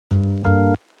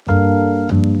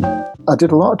I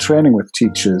did a lot of training with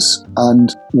teachers,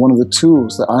 and one of the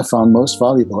tools that I found most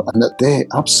valuable and that they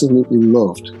absolutely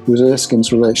loved was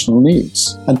Erskine's relational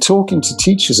needs. And talking to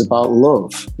teachers about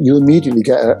love, you immediately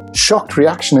get a shocked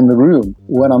reaction in the room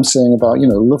when I'm saying about,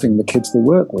 loving the kids they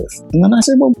work with. And then I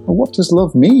say, well, what does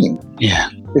love mean?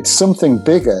 Yeah. It's something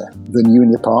bigger than you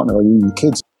and your partner or you and your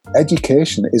kids.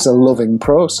 Education is a loving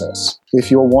process.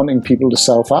 If you're wanting people to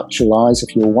self-actualize,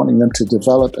 if you're wanting them to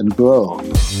develop and grow.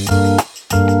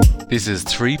 This is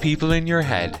Three People in Your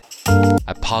Head,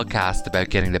 a podcast about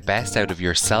getting the best out of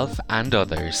yourself and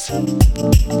others.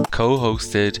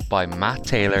 Co-hosted by Matt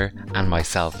Taylor and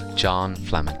myself, John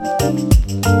Fleming.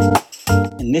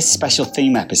 In this special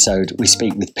theme episode, we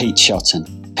speak with Pete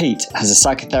Shotton. Pete has a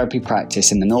psychotherapy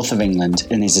practice in the north of England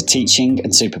and is a teaching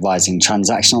and supervising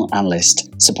transactional analyst,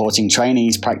 supporting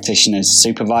trainees, practitioners,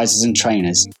 supervisors and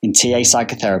trainers in TA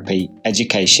psychotherapy,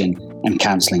 education and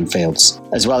counselling fields,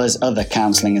 as well as other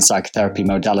counselling and psychotherapy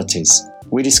modalities.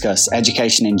 We discuss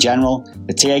education in general,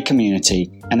 the TA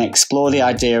community, and explore the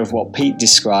idea of what Pete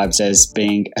describes as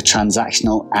being a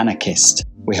transactional anarchist.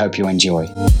 We hope you enjoy.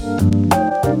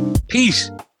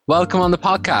 Pete, welcome on the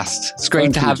podcast. It's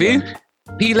great to have you.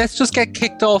 Pete, let's just get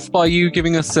kicked off by you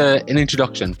giving us an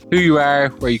introduction. Who you are,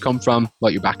 where you come from,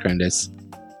 what your background is.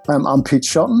 I'm Pete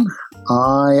Shotton.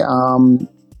 I am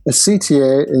a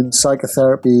CTA in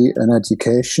psychotherapy and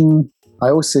education. I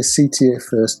always say CTA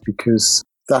first because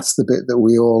that's the bit that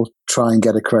we all try and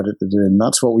get accredited in.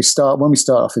 That's what we start, when we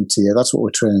start off in TA, that's what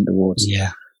we're training towards.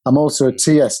 Yeah. I'm also a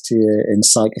TSTA in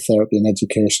psychotherapy and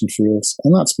education fields,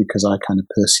 and that's because I kind of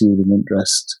pursued an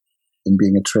interest in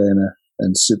being a trainer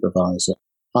and supervisor.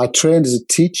 I trained as a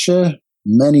teacher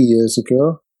many years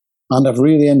ago, and I've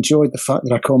really enjoyed the fact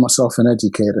that I call myself an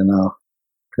educator now,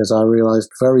 because I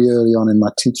realized very early on in my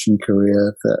teaching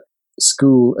career that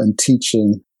school and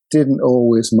teaching didn't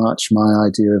always match my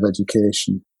idea of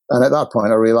education. And at that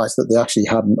point, I realized that they actually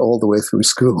hadn't all the way through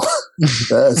school.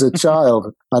 As a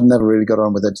child, I'd never really got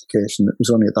on with education. It was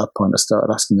only at that point I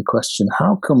started asking the question,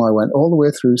 how come I went all the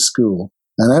way through school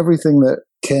and everything that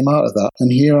came out of that,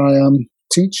 and here I am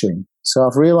teaching? So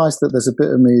I've realized that there's a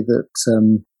bit of me that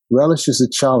relishes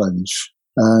a challenge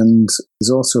and is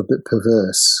also a bit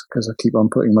perverse because I keep on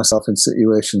putting myself in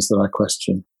situations that I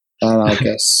question. And I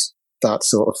guess that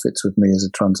sort of fits with me as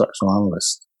a transactional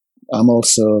analyst. I'm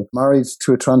also married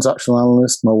to a transactional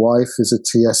analyst. My wife is a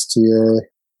TSTA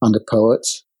and a poet,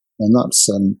 and that's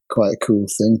quite a cool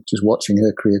thing, just watching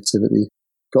her creativity.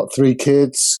 Got 3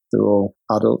 kids. They're all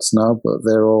adults now, but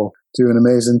they're all doing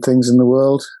amazing things in the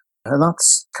world. And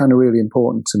that's kind of really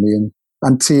important to me.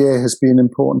 And TA has been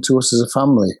important to us as a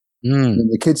family. I mean,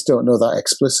 the kids don't know that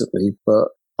explicitly, but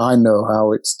I know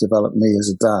how it's developed me as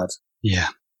a dad. Yeah.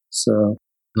 So,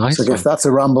 Nice. I guess that's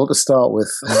a ramble to start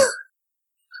with.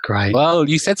 Great. Well,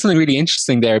 you said something really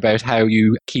interesting there about how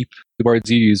you keep, the words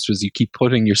you used was you keep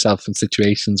putting yourself in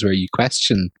situations where you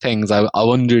question things. I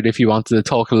wondered if you wanted to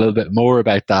talk a little bit more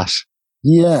about that.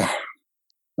 Yeah.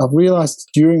 I've realized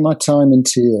during my time in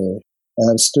TA,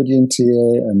 studying TA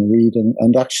and reading,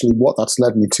 and actually what that's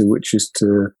led me to, which is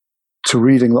to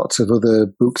reading lots of other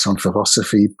books on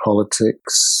philosophy,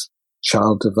 politics,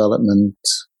 child development,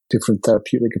 different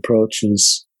therapeutic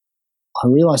approaches. I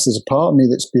realized there's a part of me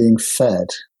that's being fed,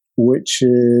 which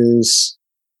is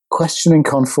questioning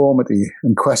conformity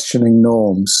and questioning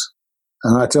norms.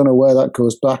 And I don't know where that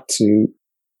goes back to,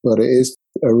 but it is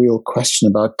a real question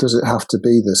about, does it have to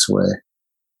be this way?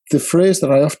 The phrase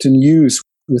that I often use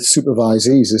with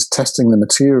supervisees is testing the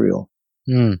material.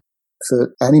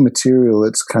 For any material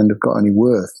that's kind of got any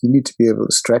worth, you need to be able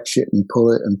to stretch it and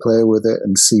pull it and play with it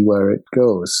and see where it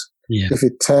goes. Yeah. If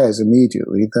it tears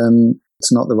immediately, then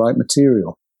it's not the right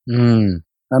material. And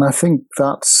I think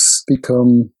it's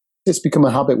become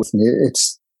a habit with me.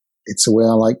 It's the way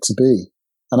I like to be.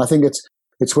 And I think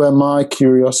it's where my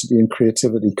curiosity and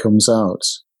creativity comes out,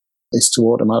 is to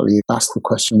automatically ask the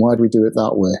question, why do we do it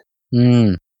that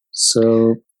way?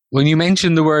 So when you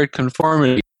mention the word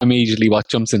conformity, immediately what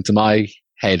jumps into my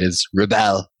head is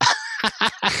rebel,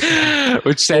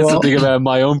 which says something about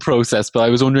my own process. But I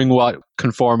was wondering what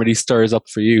conformity stirs up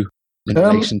for you in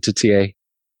relation to TA.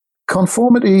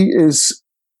 Conformity is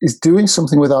doing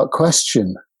something without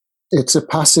question. It's a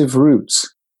passive route.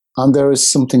 And there is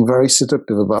something very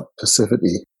seductive about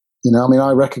passivity.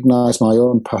 I recognize my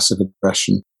own passive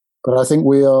aggression, but I think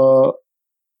we are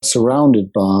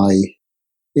surrounded by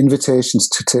invitations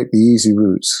to take the easy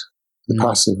routes, the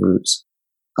passive routes.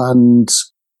 And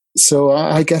so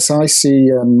I guess I see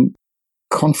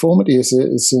conformity as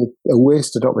a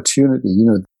wasted opportunity,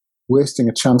 wasting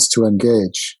a chance to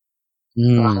engage.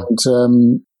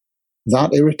 And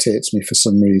that irritates me for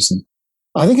some reason.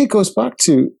 I think it goes back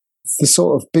to the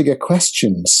sort of bigger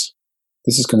questions.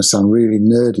 This is going to sound really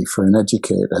nerdy for an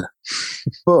educator,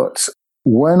 but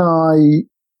when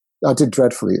I did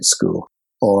dreadfully at school,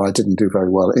 or I didn't do very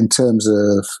well in terms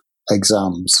of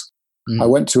exams. I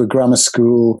went to a grammar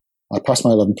school. I passed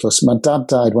my 11 plus. My dad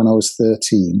died when I was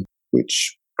 13,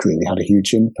 which clearly had a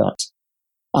huge impact.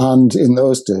 And in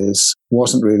those days,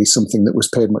 wasn't really something that was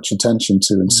paid much attention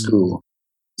to in school.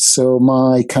 So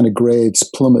my kind of grades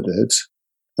plummeted.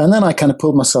 And then I kind of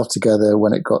pulled myself together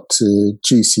when it got to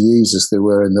GCEs, as they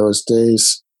were in those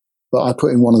days. But I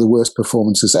put in one of the worst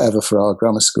performances ever for our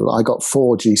grammar school. I got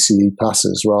 4 GCE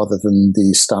passes rather than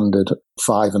the standard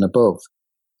 5 and above.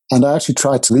 And I actually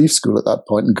tried to leave school at that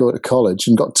point and go to college,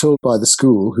 and got told by the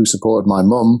school, who supported my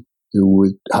mum,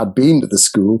 who had been to the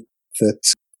school,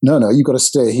 that no, you've got to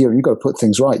stay here and you've got to put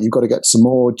things right. You've got to get some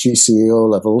more GCE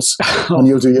O-levels and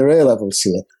you'll do your A-levels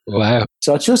here. Wow.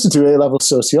 So I chose to do A-level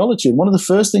sociology. And one of the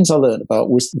first things I learned about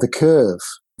was the curve,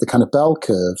 the kind of bell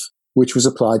curve, which was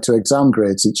applied to exam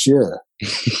grades each year.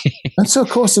 And so, of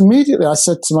course, immediately I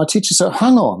said to my teacher, so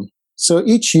hang on. So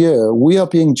each year we are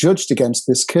being judged against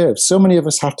this curve. So many of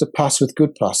us have to pass with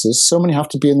good passes. So many have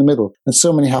to be in the middle and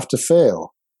so many have to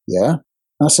fail. Yeah.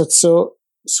 And I said, so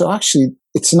actually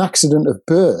it's an accident of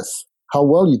birth, how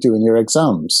well you do in your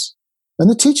exams. And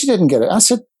the teacher didn't get it. I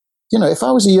said, if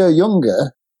I was a year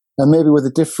younger and maybe with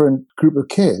a different group of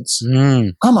kids,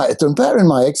 I might have done better in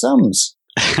my exams.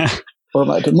 Or I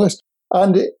might have done worse.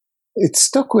 And it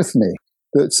stuck with me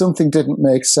that something didn't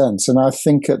make sense. And I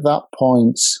think at that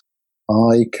point,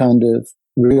 I kind of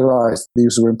realized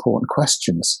these were important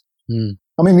questions.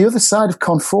 I mean, the other side of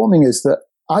conforming is that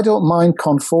I don't mind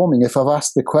conforming if I've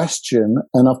asked the question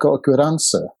and I've got a good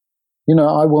answer.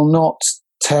 I will not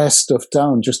tear stuff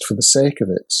down just for the sake of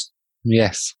it.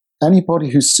 Yes. Anybody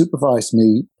who's supervised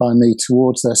by me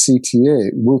towards their CTA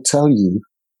will tell you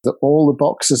that all the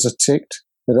boxes are ticked,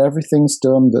 that everything's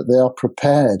done, that they are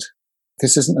prepared.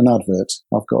 This isn't an advert.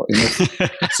 I've got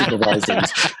enough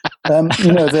supervisors.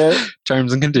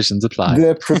 Terms and conditions apply.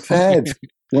 They're prepared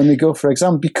when they go for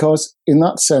exam, because in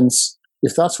that sense,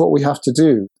 if that's what we have to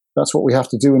do, that's what we have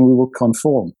to do, and we will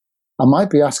conform. I might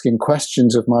be asking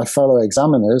questions of my fellow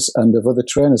examiners and of other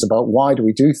trainers about why do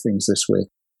we do things this way,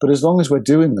 but as long as we're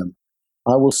doing them,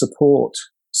 I will support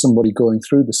somebody going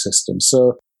through the system.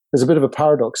 So there's a bit of a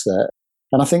paradox there,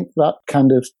 and I think that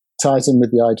kind of ties in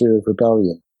with the idea of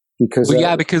rebellion. Because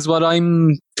because what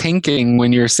I'm thinking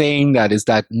when you're saying that is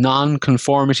that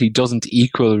non-conformity doesn't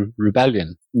equal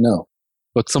rebellion. No.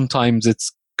 But sometimes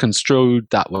it's construed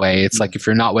that way. It's like if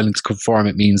you're not willing to conform,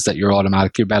 it means that you're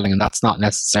automatically rebelling, and that's not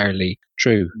necessarily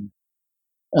true.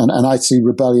 And I see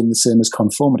rebellion the same as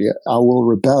conformity. I will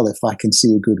rebel if I can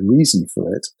see a good reason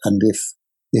for it, and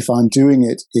if I'm doing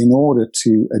it in order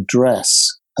to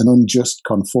address an unjust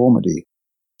conformity.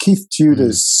 Keith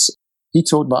Tudor's he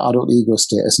talked about adult ego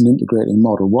state as an integrating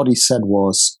model. What he said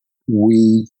was,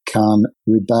 we can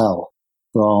rebel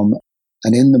from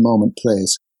an in-the-moment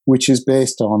place, which is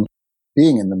based on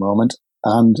being in the moment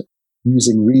and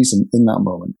using reason in that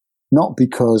moment. Not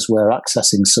because we're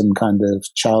accessing some kind of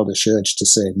childish urge to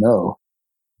say no,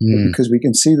 but because we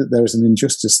can see that there is an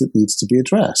injustice that needs to be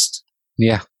addressed.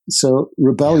 Yeah. So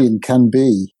rebellion can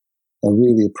be a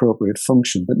really appropriate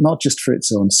function, but not just for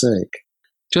its own sake.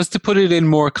 Just to put it in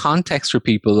more context for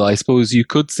people, I suppose you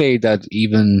could say that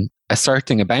even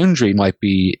asserting a boundary might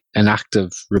be an act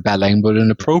of rebelling, but an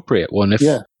appropriate one if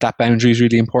that boundary is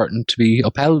really important to be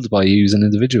upheld by you as an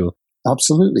individual.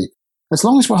 Absolutely. As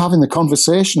long as we're having the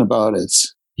conversation about it.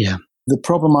 Yeah. The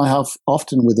problem I have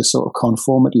often with a sort of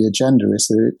conformity agenda is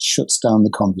that it shuts down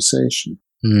the conversation.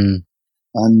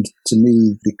 And to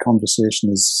me, the conversation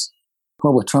is,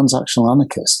 well, we're transactional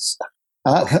anarchists.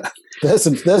 There's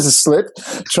a slip.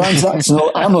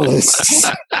 Transactional analysts.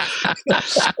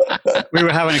 We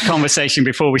were having a conversation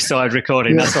before we started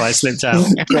recording. That's why I slipped out.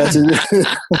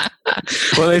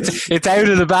 Well, it's out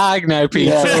of the bag now, Pete.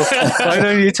 Yeah. So why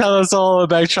don't you tell us all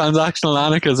about transactional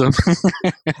anarchism?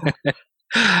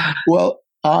 Well,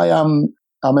 I'm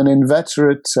an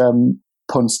inveterate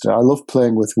punster. I love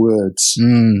playing with words.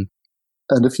 And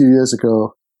a few years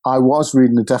ago, I was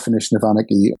reading the definition of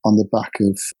anarchy on the back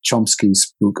of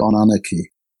Chomsky's book on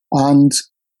anarchy. And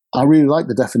I really liked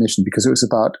the definition because it was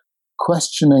about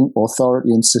questioning authority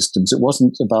in systems. It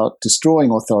wasn't about destroying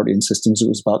authority in systems. It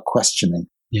was about questioning.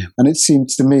 Yeah. And it seemed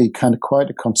to me kind of quite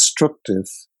a constructive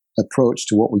approach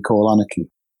to what we call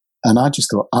anarchy. And I just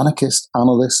thought, anarchist,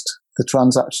 analyst, the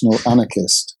transactional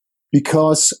anarchist.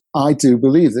 Because I do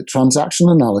believe that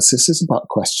transactional analysis is about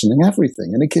questioning everything.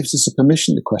 And it gives us a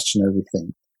permission to question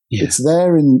everything. Yeah. It's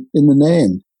there in the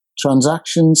name.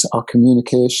 Transactions are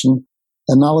communication,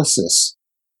 analysis.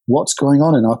 What's going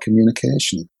on in our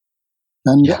communication?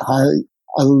 And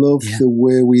I love the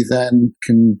way we then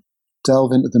can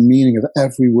delve into the meaning of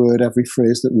every word, every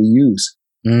phrase that we use.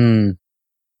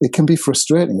 It can be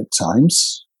frustrating at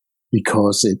times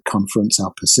because it confronts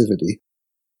our passivity.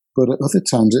 But at other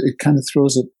times, it kind of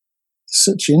throws up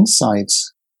such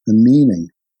insights and meaning.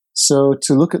 So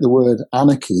to look at the word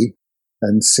anarchy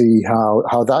and see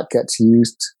how that gets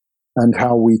used and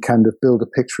how we kind of build a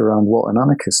picture around what an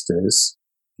anarchist is.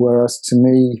 Whereas to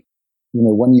me,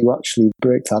 when you actually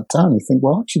break that down, you think,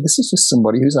 well, actually, this is just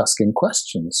somebody who's asking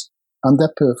questions, and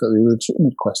they're perfectly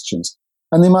legitimate questions.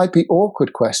 And they might be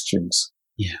awkward questions.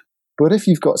 Yeah. But if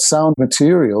you've got sound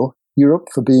material, you're up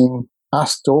for being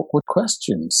asked awkward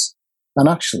questions. And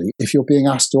actually, if you're being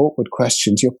asked awkward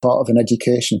questions, you're part of an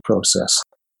education process,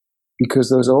 because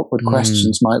those awkward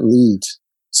questions might lead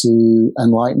to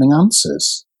enlightening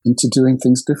answers and to doing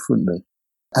things differently.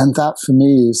 And that, for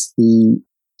me, is the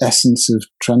essence of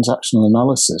transactional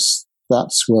analysis.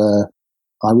 That's where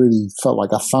I really felt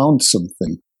like I found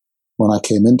something when I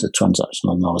came into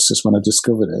transactional analysis, when I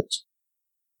discovered it.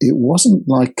 It wasn't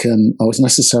like I was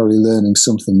necessarily learning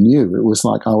something new. It was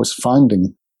like I was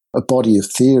finding a body of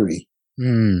theory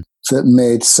that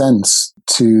made sense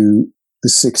to the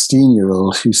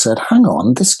 16-year-old who said, hang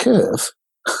on, this curve.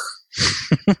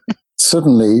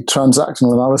 Suddenly,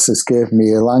 transactional analysis gave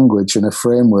me a language and a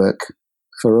framework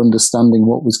for understanding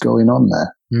what was going on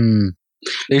there.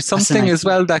 There's something as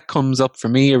well that comes up for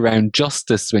me around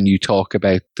justice when you talk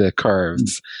about the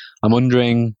curves. I'm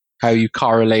wondering how you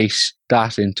correlate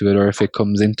that into it, or if it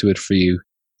comes into it for you,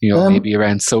 maybe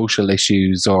around social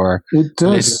issues or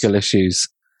political issues.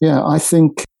 Yeah, I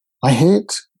think I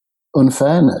hate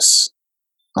unfairness.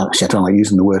 Actually, I don't like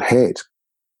using the word hate.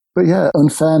 But yeah,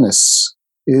 unfairness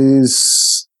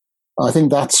is, I think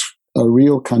that's a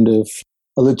real kind of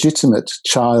a legitimate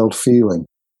child feeling.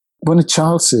 When a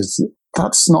child says,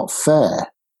 that's not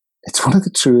fair, it's one of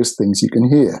the truest things you can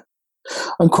hear.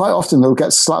 And quite often they'll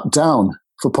get slapped down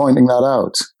for pointing that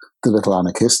out, the little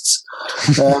anarchists.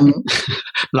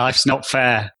 Life's not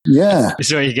fair. Yeah.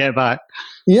 It's what you get back.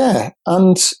 Yeah.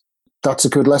 And that's a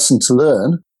good lesson to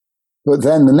learn. But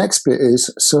then the next bit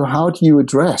is, so how do you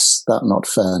address that not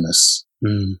fairness?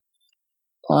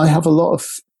 I have a lot of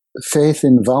faith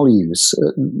in values.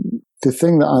 The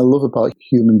thing that I love about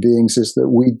human beings is that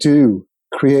we do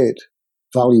create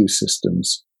value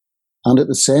systems. And at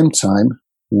the same time,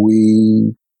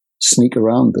 we sneak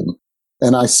around them.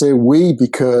 And I say we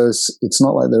because it's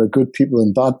not like there are good people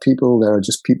and bad people. There are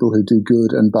just people who do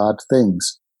good and bad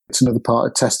things. It's another part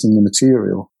of testing the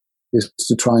material, is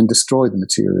to try and destroy the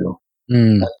material.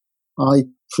 I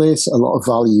place a lot of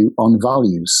value on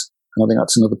values. And I think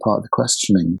that's another part of the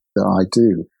questioning that I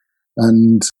do.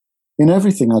 And in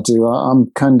everything I do, I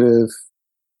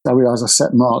realize I set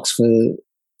marks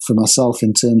for myself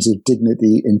in terms of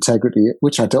dignity, integrity,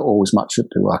 which I don't always match up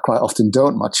to. I quite often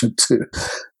don't match up to.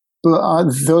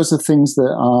 But those are things that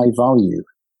I value.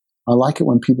 I like it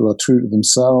when people are true to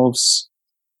themselves.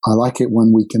 I like it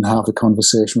when we can have a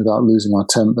conversation without losing our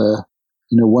temper.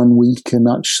 When we can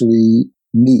actually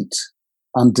meet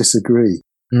and disagree.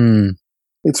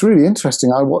 It's really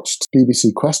interesting. I watched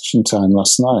BBC Question Time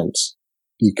last night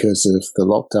because of the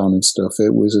lockdown and stuff.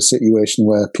 It was a situation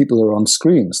where people are on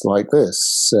screens like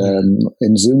this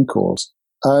in Zoom calls.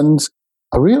 And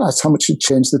I realized how much it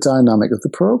changed the dynamic of the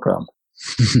program.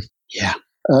 Yeah.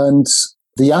 And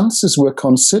the answers were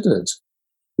considered,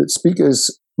 that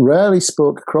speakers rarely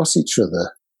spoke across each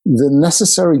other. The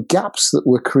necessary gaps that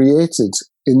were created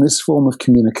in this form of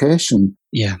communication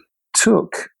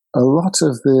took a lot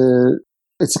of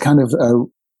it's a kind of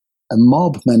a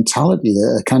mob mentality,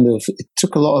 it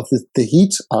took a lot of the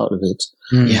heat out of it.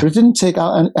 But it didn't take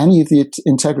out any of the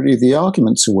integrity of the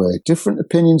arguments away. Different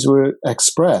opinions were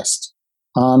expressed,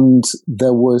 and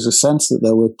there was a sense that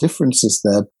there were differences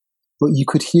there, but you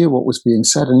could hear what was being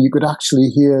said, and you could actually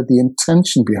hear the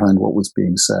intention behind what was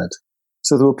being said.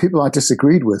 So there were people I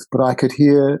disagreed with, but I could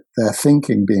hear their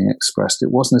thinking being expressed. It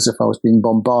wasn't as if I was being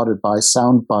bombarded by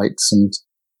sound bites and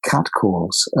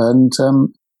catcalls. And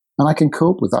I can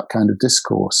cope with that kind of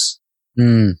discourse.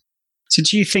 So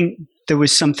do you think there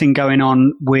was something going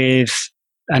on with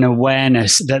an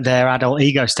awareness that their adult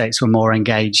ego states were more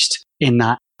engaged in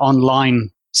that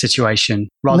online situation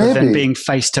rather than being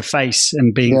face-to-face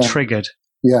and being triggered?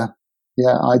 Yeah,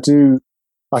 I do.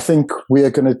 I think we are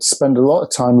going to spend a lot of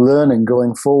time learning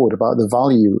going forward about the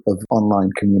value of online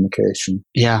communication.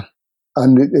 Yeah.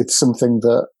 And it's something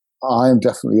that I am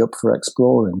definitely up for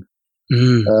exploring.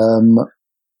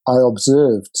 I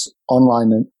observed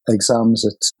online exams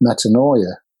at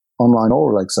Metanoia online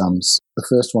oral exams, the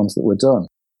first ones that were done,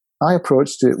 I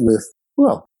approached it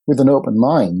with an open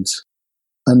mind,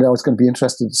 and I was going to be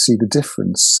interested to see the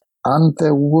difference. And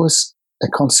there was a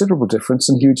considerable difference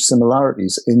and huge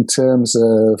similarities in terms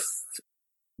of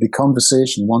the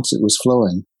conversation once it was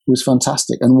flowing. It was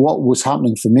fantastic. And what was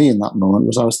happening for me in that moment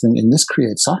was I was thinking, this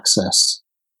creates access.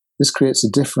 This creates a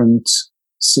different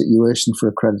situation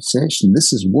for accreditation.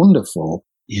 This is wonderful.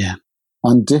 Yeah.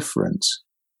 And different.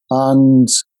 And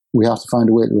we have to find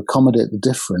a way to accommodate the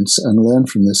difference and learn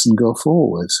from this and go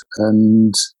forward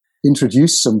and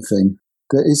introduce something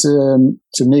that is,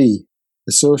 to me,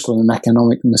 a social and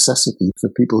economic necessity for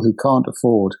people who can't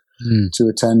afford to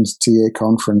attend TA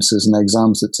conferences and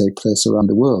exams that take place around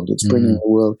the world. It's bringing the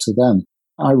world to them.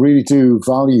 I really do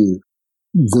value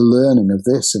the learning of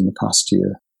this in the past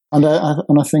year. And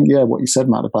I think, what you said,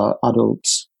 Matt, about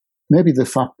adults, maybe the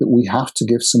fact that we have to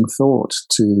give some thought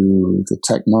to the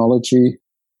technology,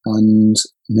 and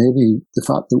maybe the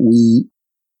fact that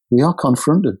we are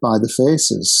confronted by the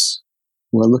faces.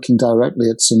 We're looking directly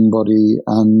at somebody,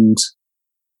 and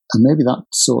maybe that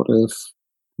sort of,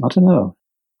 I don't know,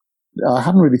 I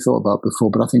hadn't really thought about before,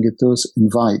 but I think it does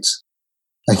invite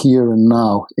a here and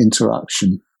now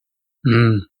interaction.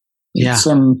 Yeah.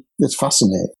 It's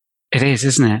fascinating. It is,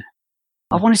 isn't it?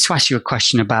 I wanted to ask you a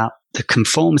question about the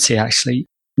conformity, actually.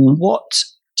 What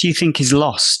do you think is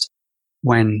lost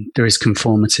when there is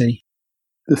conformity?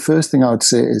 The first thing I would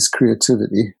say is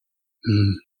creativity.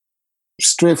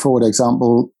 Straightforward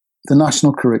example, the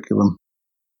national curriculum.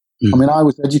 I mean, I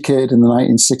was educated in the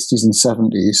 1960s and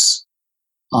 70s.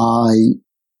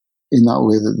 In that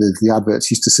way that the adverts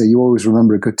used to say, you always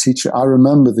remember a good teacher. I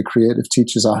remember the creative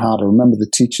teachers I had. I remember the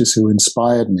teachers who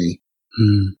inspired me.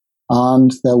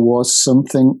 And there was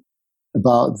something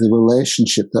about the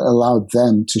relationship that allowed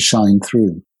them to shine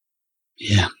through.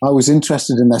 Yeah. I was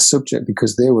interested in their subject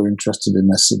because they were interested in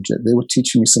their subject. They were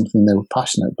teaching me something they were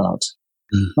passionate about.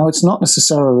 Now, it's not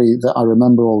necessarily that I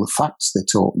remember all the facts they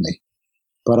taught me,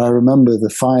 but I remember the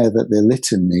fire that they lit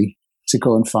in me to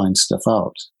go and find stuff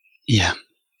out. Yeah.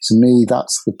 To me,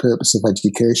 that's the purpose of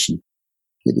education.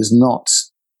 It is not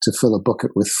to fill a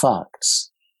bucket with facts.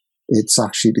 It's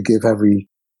actually to give every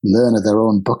learner their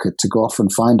own bucket to go off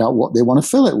and find out what they want to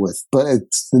fill it with. But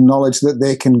it's the knowledge that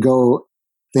they can go,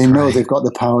 they know they've got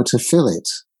the power to fill it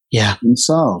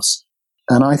themselves.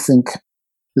 And I think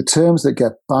the terms that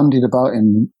get bandied about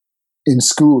in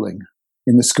schooling,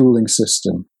 in the schooling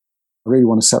system, I really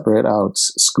want to separate out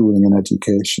schooling and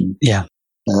education. Yeah.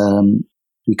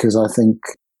 Because I think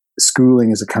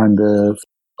schooling is a kind of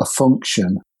a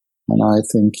function. And I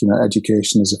think,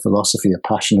 education is a philosophy, a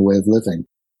passion, a way of living.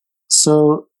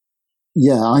 So,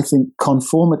 I think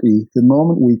conformity, the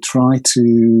moment we try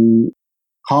to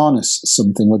harness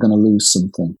something, we're going to lose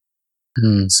something.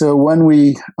 So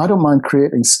I don't mind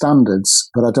creating standards,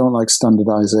 but I don't like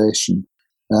standardization.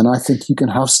 And I think you can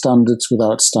have standards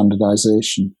without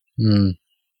standardization. The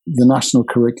national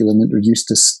curriculum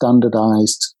introduced a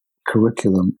standardized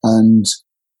curriculum. And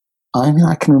I mean,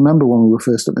 I can remember when we were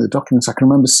first looking at the documents, I can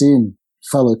remember seeing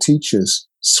fellow teachers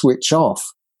switch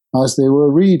off as they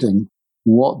were reading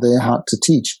what they had to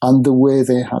teach and the way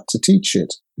they had to teach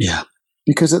it. Yeah.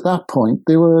 Because at that point,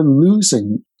 they were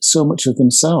losing so much of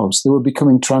themselves. They were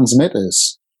becoming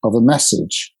transmitters of a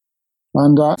message.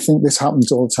 And I think this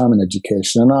happens all the time in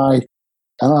education. And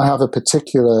I have a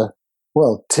particular,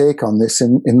 take on this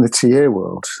in the TA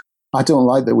world. I don't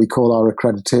like that we call our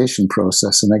accreditation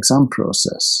process an exam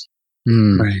process.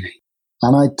 Really?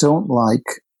 And I don't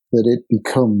like that it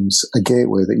becomes a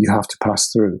gateway that you have to pass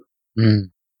through.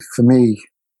 For me,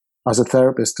 as a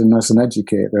therapist and as an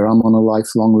educator, I'm on a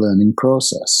lifelong learning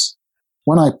process.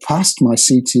 When I passed my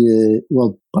CTA,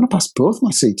 when I passed both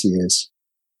my CTAs,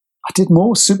 I did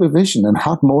more supervision and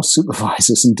had more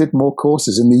supervisors and did more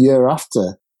courses in the year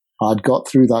after I'd got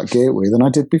through that gateway than I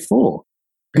did before.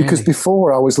 Really? Because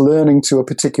before I was learning to a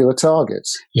particular target.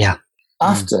 Yeah.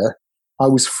 After, I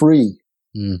was free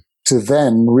to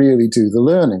then really do the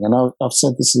learning. And I've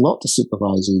said this a lot to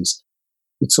supervisees.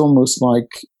 It's almost like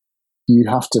you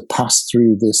have to pass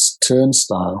through this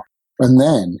turnstile and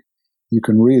then you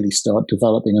can really start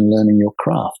developing and learning your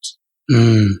craft.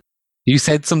 You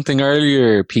said something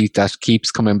earlier, Pete, that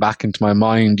keeps coming back into my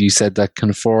mind. You said that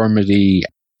conformity,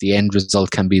 the end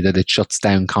result can be that it shuts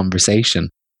down conversation.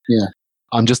 Yeah.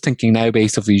 I'm just thinking now,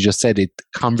 based off what you just said,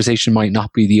 conversation might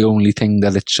not be the only thing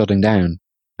that it's shutting down.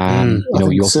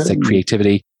 You also said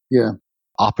creativity. Yeah.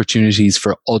 Opportunities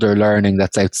for other learning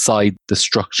that's outside the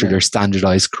structured or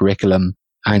standardized curriculum.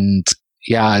 And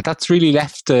that's really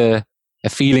left a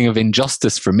feeling of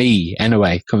injustice for me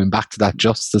anyway. Coming back to that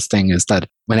justice thing, is that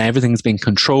when everything's been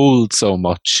controlled so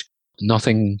much,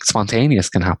 nothing spontaneous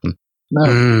can happen.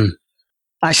 No.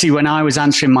 Actually, when I was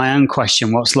answering my own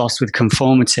question, what's lost with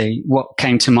conformity, what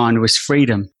came to mind was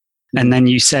freedom. And then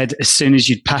you said as soon as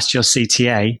you'd passed your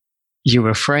CTA, you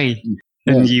were free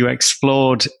and you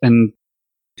explored and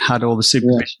had all the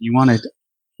supervision you wanted.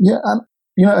 Yeah, and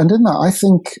and in that, I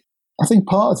think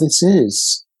part of this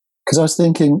is because I was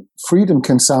thinking freedom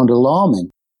can sound alarming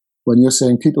when you're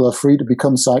saying people are free to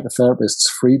become psychotherapists,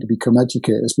 free to become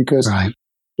educators, because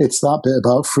it's that bit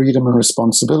about freedom and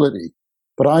responsibility.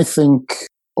 But I think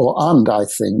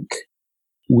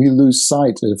we lose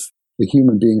sight of the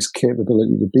human being's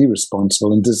capability to be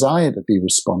responsible and desire to be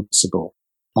responsible.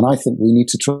 And I think we need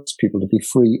to trust people to be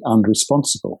free and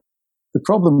responsible. The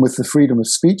problem with the freedom of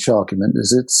speech argument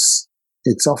is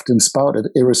it's often spouted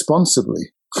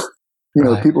irresponsibly.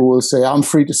 People will say, I'm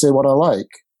free to say what I like.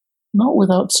 Not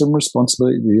without some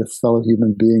responsibility to your fellow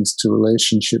human beings, to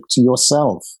relationship, to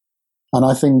yourself. And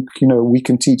I think, we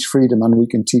can teach freedom and we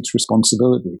can teach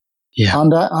responsibility. Yeah.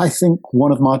 And I think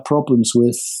one of my problems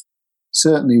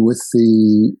certainly with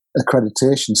the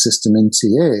accreditation system in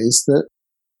TA is that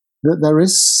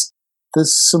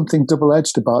there's something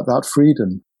double-edged about that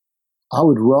freedom. I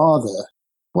would rather,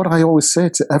 what I always say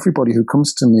to everybody who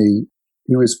comes to me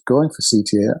who is going for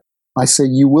CTA, I say,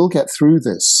 you will get through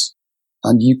this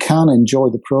and you can enjoy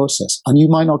the process and you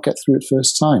might not get through it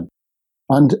first time.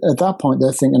 And at that point,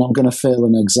 they're thinking, I'm going to fail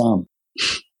an exam.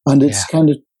 And it's kind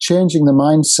of changing the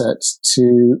mindset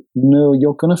to, no,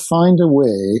 you're going to find a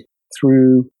way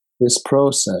through this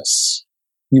process.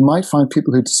 You might find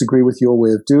people who disagree with your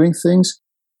way of doing things.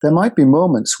 There might be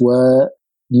moments where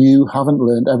you haven't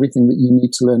learned everything that you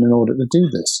need to learn in order to do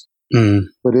this.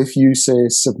 But if you say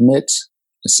submit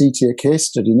a CTA case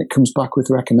study and it comes back with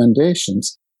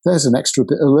recommendations, there's an extra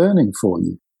bit of learning for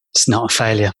you. It's not a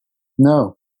failure.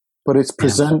 No, but it's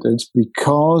presented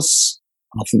because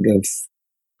I think of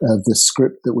the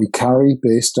script that we carry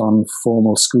based on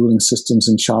formal schooling systems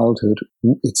in childhood.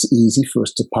 It's easy for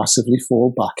us to passively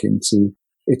fall back into,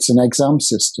 it's an exam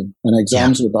system, and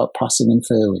exams are about passing and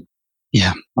failing.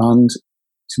 Yeah. And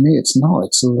to me, it's not.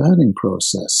 It's a learning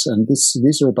process. And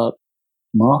these are about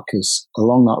markers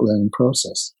along that learning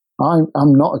process.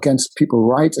 I'm not against people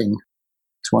writing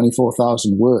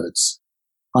 24,000 words.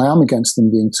 I am against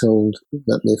them being told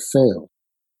that they've failed.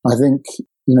 I think,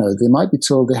 they might be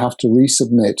told they have to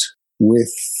resubmit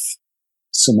with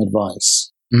some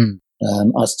advice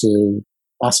as to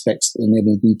aspects that they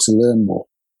maybe need to learn more.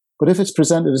 But if it's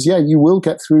presented as, you will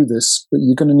get through this, but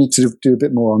you're going to need to do a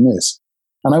bit more on this.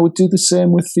 And I would do the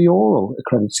same with the oral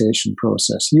accreditation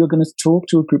process. You're going to talk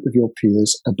to a group of your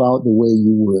peers about the way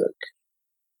you work.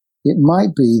 It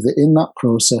might be that in that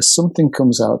process, something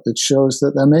comes out that shows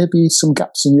that there may be some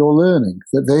gaps in your learning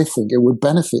that they think it would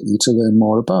benefit you to learn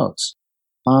more about.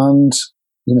 And,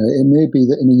 it may be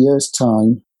that in a year's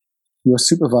time, your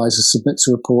supervisor submits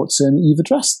a report saying you've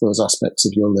addressed those aspects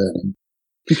of your learning.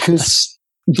 Because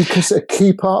a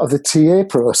key part of the TA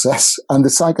process and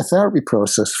the psychotherapy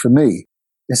process for me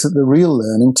is that the real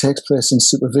learning takes place in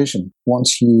supervision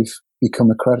once you've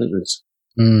become accredited.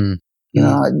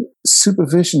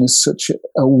 Supervision is such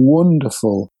a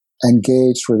wonderful,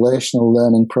 engaged, relational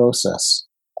learning process.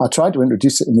 I tried to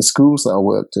introduce it in the schools that I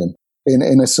worked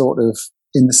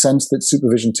in the sense that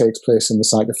supervision takes place in the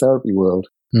psychotherapy world.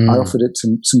 I offered it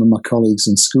to some of my colleagues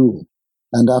in school.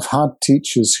 And I've had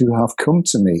teachers who have come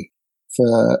to me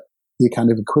for the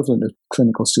kind of equivalent of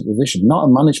clinical supervision, not a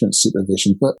management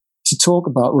supervision, but to talk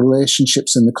about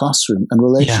relationships in the classroom and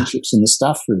relationships in the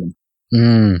staff room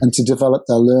and to develop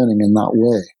their learning in that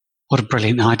way. What a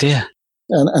brilliant idea.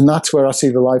 And that's where I see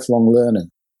the lifelong learning.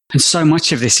 And so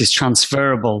much of this is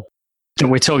transferable that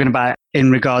we're talking about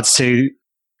in regards to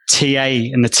TA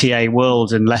and the TA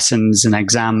world and lessons and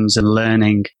exams and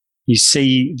learning. You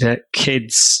see that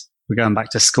kids, we're going back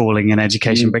to schooling and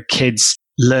education, but kids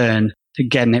learn that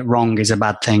getting it wrong is a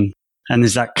bad thing. And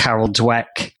there's that Carol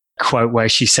Dweck quote where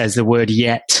she says the word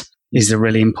yet is the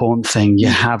really important thing. You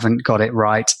haven't got it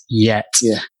right yet.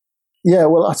 Yeah,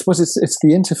 well, I suppose it's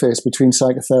the interface between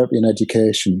psychotherapy and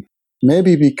education.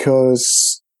 Maybe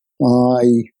because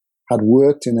I had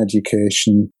worked in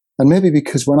education, and maybe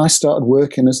because when I started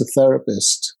working as a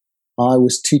therapist, I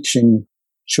was teaching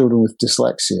children with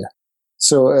dyslexia.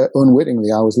 So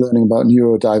unwittingly, I was learning about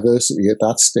neurodiversity at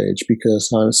that stage because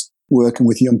I was working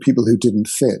with young people who didn't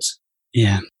fit.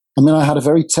 Yeah. I mean, I had a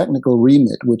very technical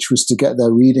remit, which was to get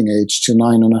their reading age to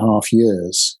 9.5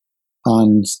 years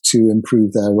and to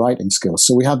improve their writing skills.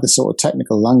 So we had this sort of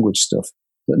technical language stuff,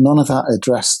 but none of that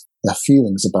addressed their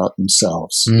feelings about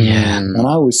themselves. Yeah. And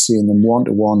I was seeing them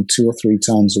one-to-one 2 or 3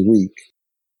 times a week.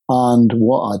 And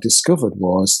what I discovered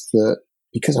was that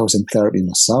because I was in therapy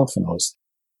myself and I was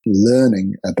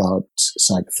learning about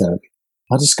psychotherapy,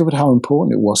 I discovered how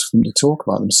important it was for them to talk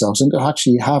about themselves and to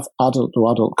actually have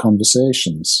adult-to-adult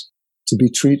conversations, to be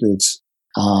treated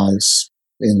as,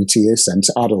 in the TA sense,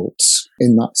 adults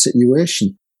in that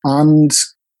situation. And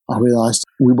I realized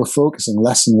we were focusing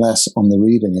less and less on the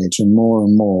reading age and more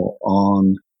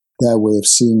on their way of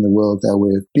seeing the world, their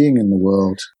way of being in the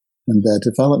world, and their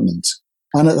development.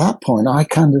 And at that point, I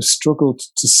kind of struggled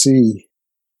to see,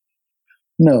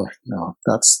 no,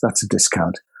 that's a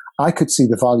discount. I could see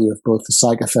the value of both the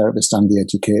psychotherapist and the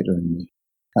educator in me.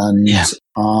 And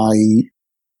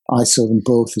I saw them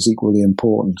both as equally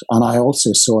important. And I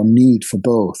also saw a need for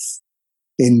both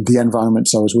in the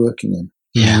environments I was working in.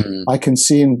 Yeah. I can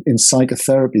see in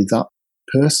psychotherapy that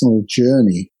personal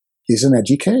journey is an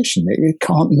education. It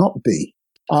can't not be.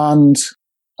 And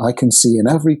I can see in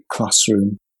every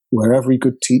classroom where every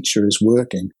good teacher is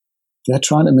working, they're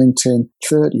trying to maintain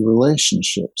 30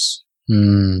 relationships.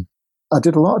 I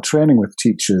did a lot of training with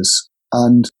teachers,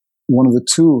 and one of the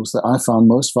tools that I found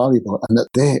most valuable and that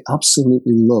they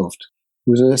absolutely loved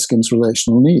was Erskine's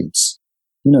relational needs.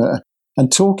 And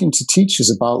talking to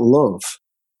teachers about love,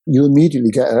 you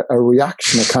immediately get a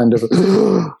reaction, a kind of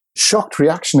shocked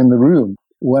reaction in the room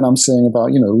when I'm saying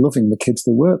about, loving the kids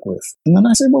they work with. And then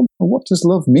I say, well, what does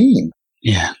love mean?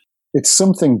 Yeah. It's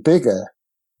something bigger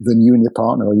than you and your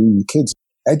partner or you and your kids.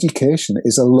 Education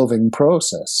is a loving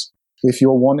process. If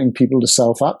you're wanting people to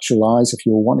self-actualize, if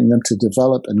you're wanting them to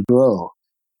develop and grow,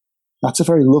 that's a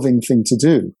very loving thing to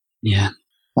do. Yeah.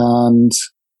 And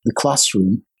the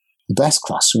classroom, the best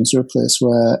classrooms are a place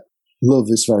where love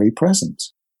is very present.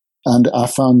 And I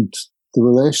found the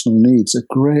relational needs a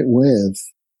great way of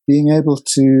being able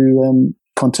to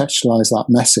contextualize that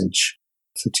message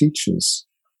for teachers.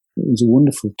 It was a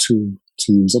wonderful tool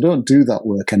to use. I don't do that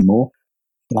work anymore,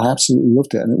 but I absolutely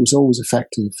loved it. And it was always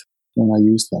effective when I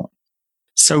used that.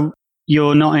 So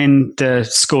you're not in the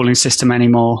schooling system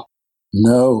anymore?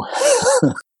 No.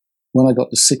 When I got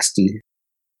to 60,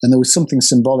 and there was something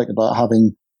symbolic about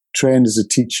having trained as a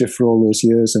teacher for all those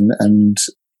years and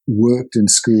worked in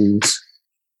schools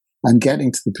and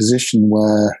getting to the position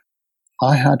where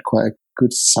I had quite a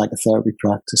good psychotherapy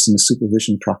practice and a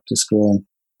supervision practice growing.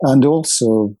 And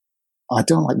also, I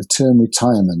don't like the term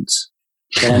retirement,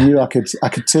 but I knew I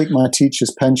could take my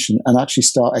teacher's pension and actually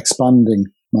start expanding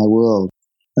my world.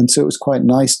 And so it was quite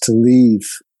nice to leave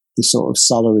the sort of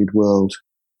salaried world.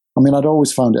 I mean, I'd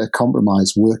always found it a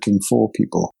compromise working for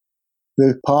people.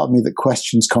 The part of me that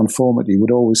questions conformity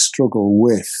would always struggle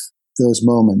with those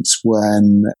moments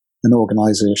when an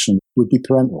organization would be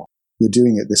parental. We're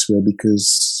doing it this way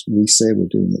because we say we're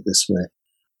doing it this way.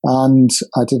 And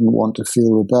I didn't want to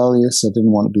feel rebellious. I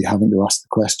didn't want to be having to ask the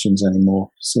questions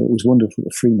anymore. So it was wonderful to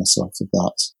free myself of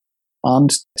that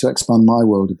and to expand my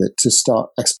world a bit, to start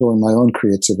exploring my own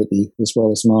creativity as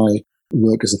well as my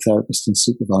work as a therapist and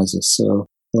supervisor. So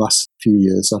the last few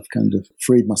years, I've kind of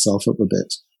freed myself up a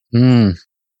bit.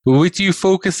 With you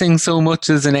focusing so much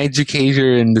as an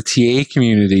educator in the TA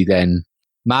community then,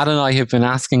 Matt and I have been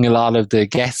asking a lot of the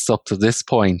guests up to this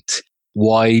point,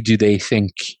 why do they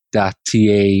think that TA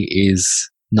is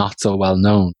not so well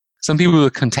known? Some people will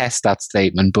contest that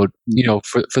statement, but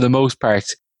for the most part,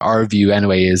 our view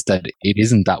anyway is that it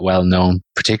isn't that well known.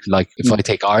 Particularly, like if I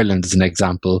take Ireland as an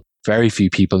example, very few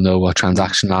people know what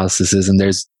transaction analysis is, and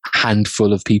there's a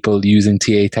handful of people using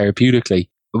TA therapeutically.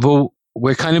 But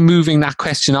we're kind of moving that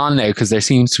question on now because there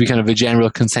seems to be kind of a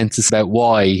general consensus about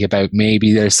why, about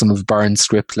maybe there's some of Byrne's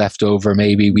script left over,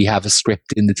 maybe we have a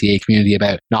script in the TA community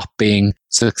about not being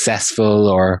successful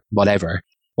or whatever.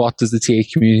 What does the TA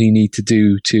community need to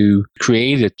do to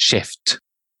create a shift?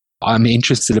 I'm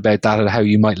interested about that and how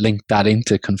you might link that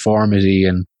into conformity.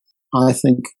 And I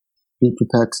think be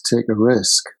prepared to take a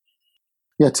risk.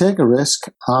 Yeah, take a risk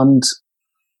and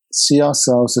see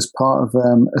ourselves as part of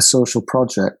a social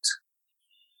project.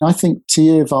 I think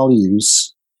TA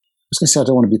values, I was going to say I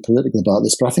don't want to be political about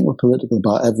this, but I think we're political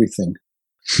about everything.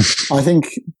 I think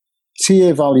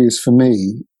TA values for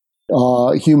me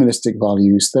are humanistic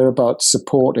values. They're about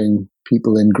supporting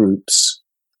people in groups.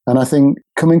 And I think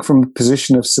coming from a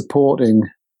position of supporting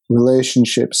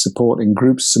relationships, supporting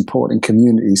groups, supporting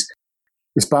communities,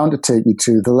 is bound to take you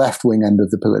to the left-wing end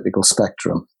of the political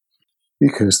spectrum,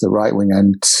 because the right-wing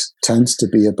end tends to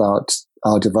be about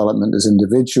our development as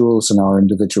individuals and our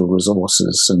individual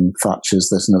resources, and Thatcher's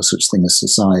 "there's no such thing as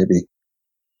society."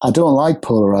 I don't like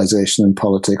polarization in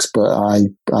politics, but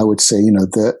I would say,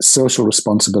 the social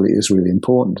responsibility is really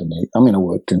important to me. I mean, I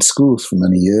worked in schools for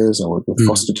many years. I worked with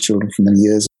foster children for many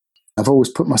years. I've always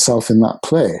put myself in that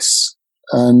place.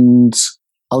 And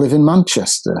I live in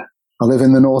Manchester. I live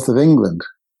in the north of England,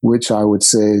 which I would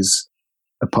say is,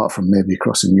 apart from maybe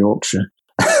across in Yorkshire.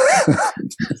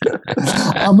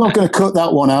 I'm not going to cut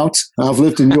that one out. I've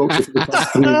lived in Yorkshire for the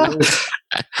past 3 years.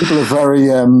 People are very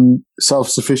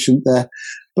self-sufficient there.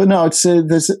 But no, I'd say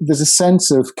there's a sense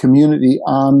of community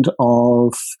and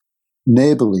of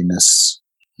neighbourliness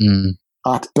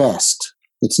at best.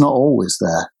 It's not always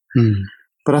there.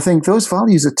 But I think those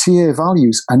values are TA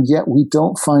values, and yet we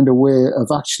don't find a way of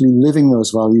actually living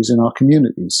those values in our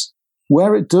communities.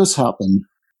 Where it does happen,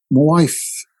 my wife,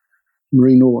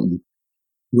 Marie Norton,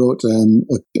 wrote an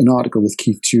article with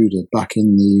Keith Tudor back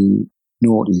in the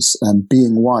noughties,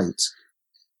 Being White.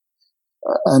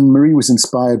 And Marie was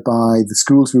inspired by the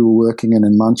schools we were working in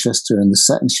Manchester and the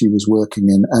setting she was working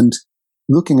in, and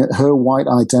looking at her white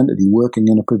identity working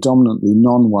in a predominantly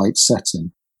non-white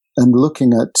setting, and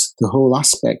looking at the whole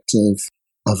aspect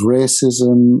of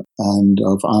racism and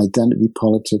of identity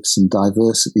politics and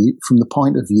diversity from the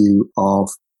point of view of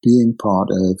being part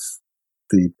of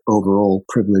the overall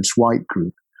privileged white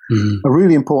group. A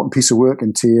really important piece of work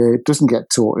in TA. It doesn't get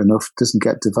taught enough, doesn't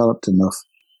get developed enough.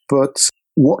 But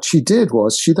what she did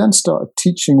was she then started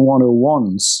teaching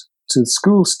 101s to the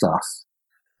school staff.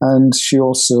 And she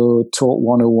also taught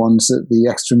 101s at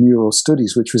the Extramural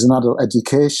Studies, which was an adult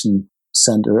education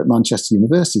centre at Manchester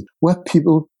University, where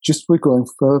people just were going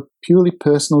for purely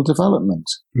personal development.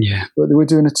 Yeah. But they were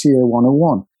doing a TA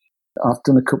 101. I've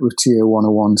done a couple of TA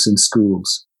 101s in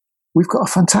schools. We've got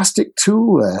a fantastic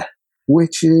tool there,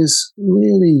 which is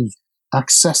really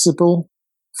accessible,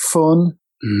 fun,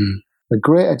 a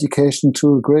great education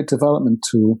tool, a great development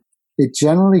tool. It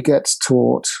generally gets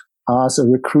taught as a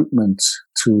recruitment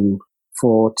tool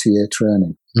for TA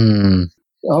training.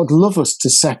 I would love us to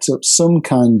set up some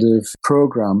kind of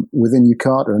program within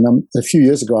UCARTA. And a few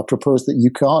years ago, I proposed that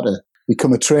UCARTA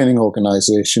become a training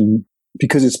organisation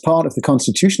because it's part of the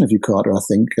constitution of UCARTA, I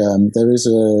think. There is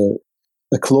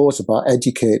a clause about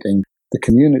educating the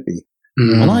community.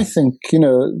 And I think,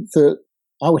 that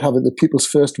I would have it that People's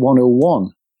First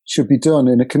 101 should be done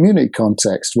in a community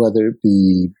context, whether it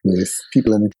be with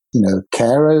people in,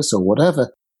 carers or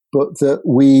whatever, but that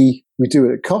we do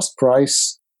it at cost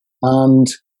price and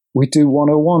we do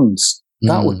 101s.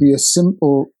 That would be a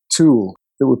simple tool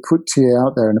that would put TA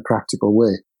out there in a practical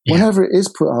way. Yeah. Whenever it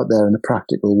is put out there in a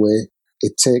practical way,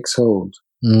 it takes hold.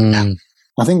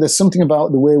 I think there's something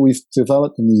about the way we've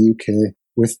developed in the UK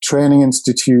with training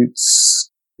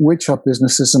institutes, which are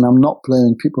businesses, and I'm not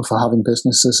blaming people for having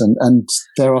businesses, and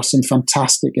there are some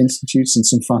fantastic institutes and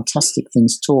some fantastic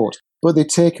things taught, but they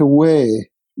take away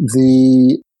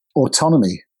the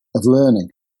autonomy of learning.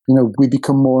 We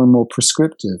become more and more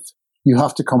prescriptive. You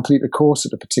have to complete a course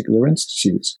at a particular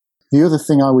institute. The other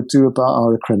thing I would do about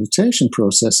our accreditation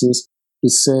processes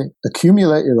is say,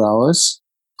 accumulate your hours.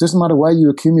 Doesn't matter where you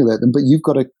accumulate them, but you've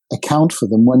got to account for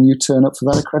them when you turn up for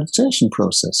that accreditation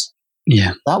process.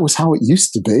 Yeah. That was how it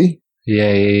used to be.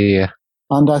 Yeah.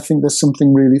 And I think there's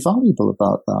something really valuable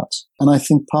about that. And I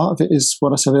think part of it is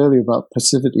what I said earlier about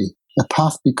passivity. A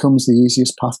path becomes the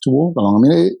easiest path to walk along. I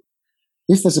mean,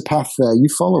 if there's a path there, you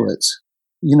follow it.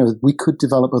 We could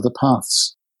develop other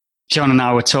paths. John and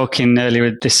I were talking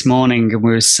earlier this morning, and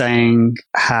we were saying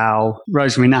how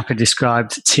Rosemary Napper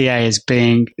described TA as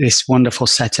being this wonderful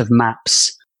set of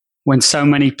maps. When so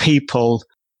many people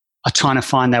are trying to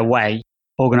find their way,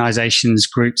 organisations,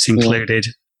 groups included,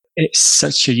 it's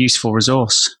such a useful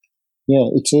resource. Yeah,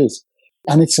 it is.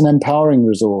 And it's an empowering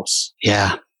resource.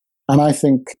 Yeah. And I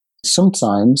think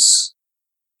sometimes,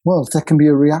 there can be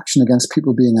a reaction against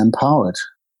people being empowered.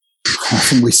 I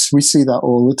think we see that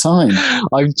all the time.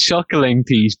 I'm chuckling,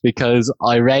 Pete, because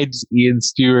I read Ian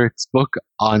Stewart's book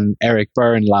on Eric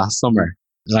Byrne last summer,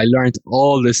 and I learned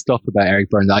all this stuff about Eric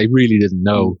Byrne that I really didn't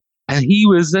know. And he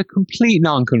was a complete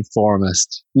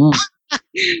nonconformist.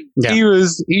 Yeah. He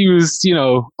was,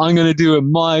 I'm going to do it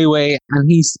my way, and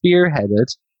he spearheaded.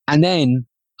 And then,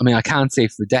 I can't say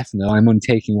for definite, I'm only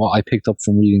taking what I picked up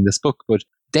from reading this book, but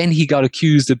then he got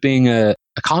accused of being a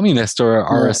communist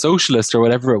or a socialist or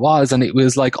whatever it was. And it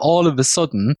was like all of a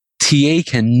sudden, TA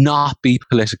cannot be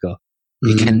political.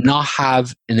 You cannot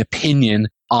have an opinion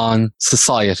on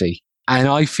society. And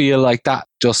I feel like that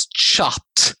just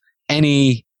chopped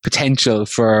any potential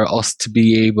for us to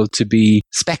be able to be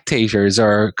spectators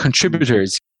or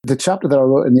contributors. The chapter that I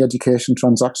wrote in the Education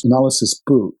Transaction Analysis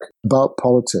book about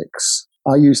politics,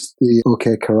 I used the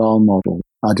OK Corral model.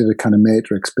 I did a kind of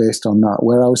matrix based on that,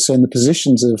 where I was saying the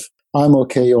positions of I'm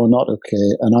okay, you're not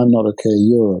okay, and I'm not okay,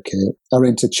 you're okay, are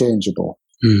interchangeable.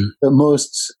 But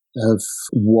most of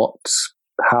what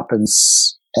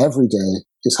happens every day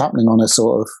is happening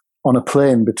on a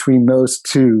plane between those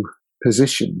two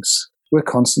positions. we're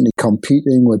constantly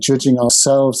competing. We're judging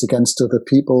ourselves against other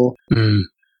people.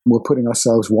 We're putting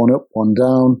ourselves one up, one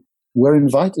down. We're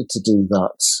invited to do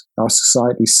that. Our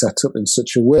society's set up in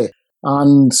such a way.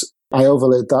 And I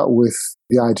overlaid that with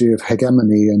the idea of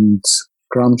hegemony and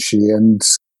Gramsci and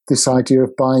this idea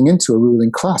of buying into a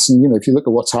ruling class. And, if you look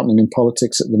at what's happening in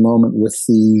politics at the moment with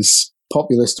these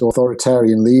populist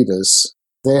authoritarian leaders,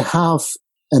 they have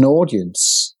an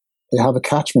audience, they have a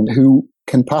catchment who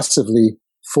can passively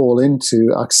fall into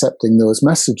accepting those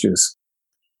messages.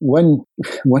 When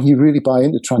you really buy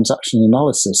into transaction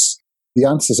analysis, the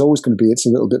answer is always going to be it's a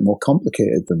little bit more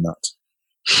complicated than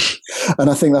that. And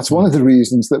I think that's one of the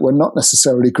reasons that we're not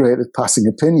necessarily great at passing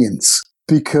opinions,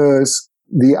 because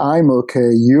the I'm okay,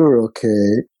 you're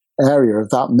okay area of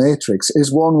that matrix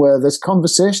is one where there's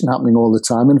conversation happening all the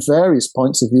time and various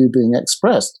points of view being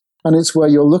expressed. And it's where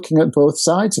you're looking at both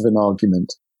sides of an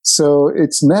argument. So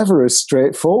it's never as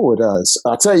straightforward as,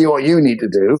 I'll tell you what you need to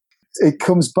do. It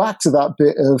comes back to that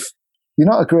bit of, you're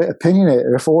not a great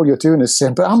opinionator if all you're doing is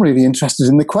saying, but I'm really interested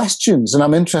in the questions, and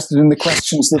I'm interested in the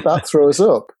questions that throws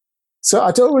up. So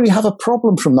I don't really have a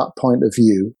problem from that point of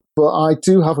view, but I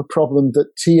do have a problem that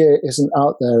TA isn't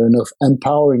out there enough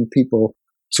empowering people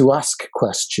to ask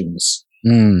questions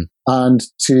and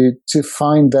to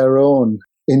find their own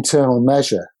internal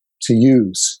measure to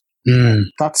use.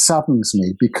 That saddens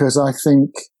me, because I think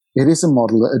it is a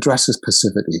model that addresses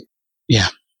passivity. Yeah.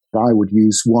 I would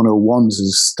use 101s as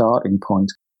a starting point.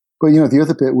 But, the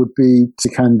other bit would be to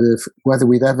kind of whether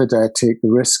we'd ever dare take the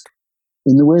risk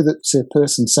in the way that, say,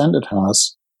 Person-Centered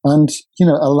has, and,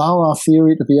 allow our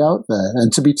theory to be out there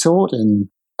and to be taught in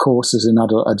courses in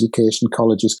adult education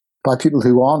colleges by people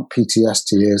who aren't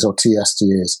PTSTAs or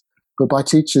TSTAs, but by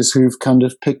teachers who've kind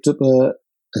of picked up a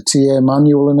TA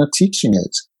manual and are teaching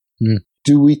it.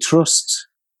 Do we trust?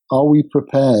 Are we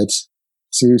prepared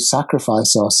to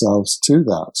sacrifice ourselves to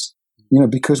that?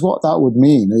 Because what that would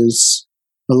mean is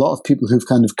a lot of people who've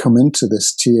kind of come into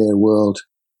this TA world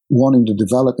wanting to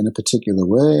develop in a particular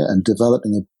way and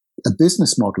developing a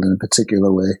business model in a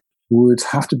particular way would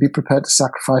have to be prepared to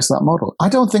sacrifice that model. I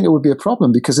don't think it would be a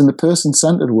problem, because in the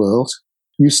person-centered world,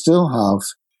 you still have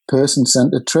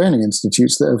person-centered training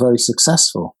institutes that are very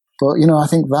successful. But, I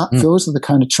think those are the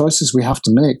kind of choices we have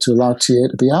to make to allow TA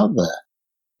to be out there.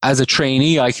 As a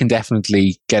trainee, I can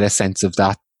definitely get a sense of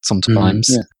that sometimes.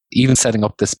 Yeah. Even setting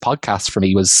up this podcast for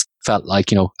me felt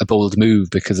like, a bold move,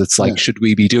 because it's like, should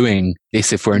we be doing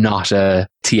this if we're not a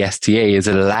TSTA? Is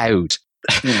it allowed?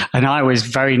 Yeah. And I was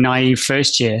very naive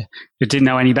first year who didn't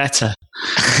know any better.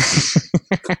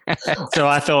 So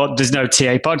I thought, there's no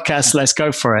TA podcast, let's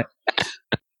go for it.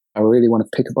 I really want to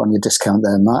pick up on your discount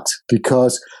there, Matt,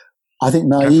 because I think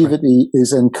naivety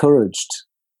is encouraged.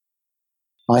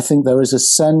 I think there is a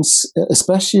sense,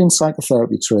 especially in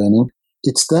psychotherapy training,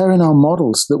 it's there in our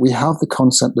models that we have the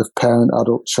concept of parent,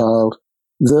 adult, child,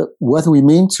 that whether we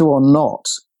mean to or not,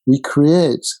 we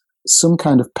create some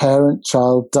kind of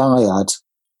parent-child dyad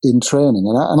in training.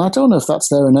 And I don't know if that's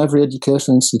there in every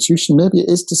educational institution. Maybe it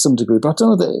is to some degree, but I don't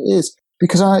know that it is.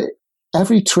 Because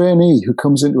every trainee who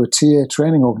comes into a TA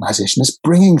training organization is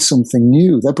bringing something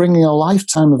new. They're bringing a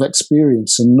lifetime of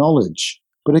experience and knowledge.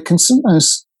 But it can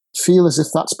sometimes feel as if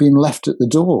that's been left at the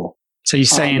door. So you're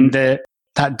saying that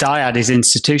dyad is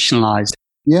institutionalized?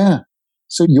 Yeah.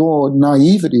 So your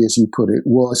naivety, as you put it,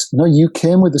 was, no, you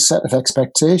came with a set of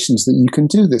expectations that you can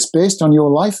do this based on your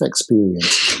life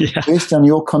experience, based on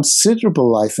your considerable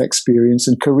life experience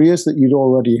and careers that you'd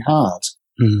already had.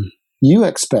 You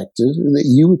expected that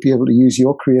you would be able to use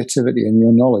your creativity and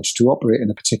your knowledge to operate in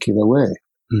a particular way.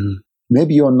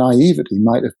 Maybe your naivety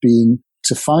might have been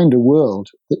to find a world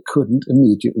that couldn't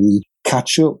immediately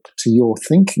catch up to your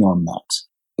thinking on that,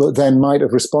 but then might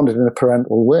have responded in a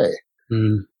parental way.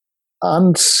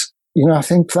 And, I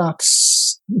think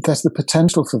there's the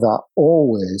potential for that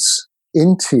always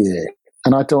in TA.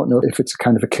 And I don't know if it's a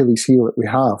kind of Achilles heel that we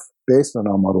have based on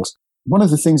our models. One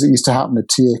of the things that used to happen at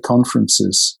TA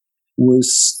conferences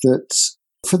was that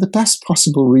for the best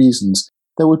possible reasons,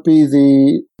 there would be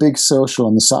the big social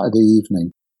on the Saturday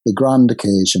evening, the grand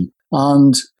occasion,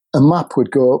 and a map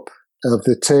would go up of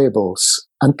the tables,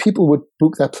 and people would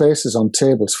book their places on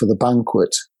tables for the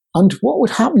banquet. And what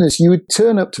would happen is you would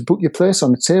turn up to book your place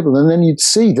on the table, and then you'd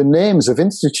see the names of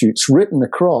institutes written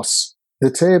across the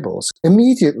tables,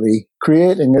 immediately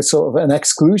creating a sort of an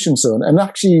exclusion zone, and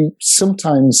actually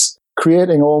sometimes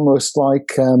creating almost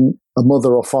like a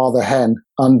mother or father hen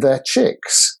and their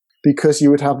chicks, because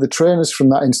you would have the trainers from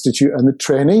that institute and the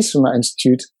trainees from that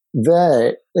institute there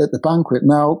at the banquet.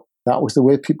 Now, that was the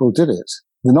way people did it.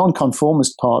 The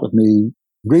nonconformist part of me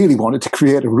really wanted to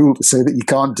create a rule to say that you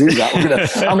can't do that.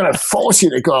 I'm going to force you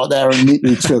to go out there and meet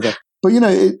each other. But,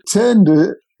 it turned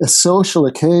a social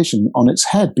occasion on its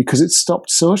head because it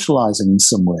stopped socializing in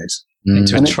some ways.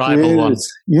 Into a tribal one.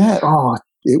 Yeah. Oh,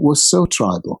 it was so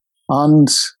tribal. And,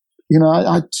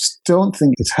 I just don't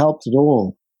think it's helped at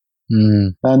all.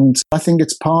 And I think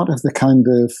it's part of the kind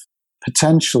of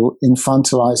potential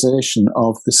infantilization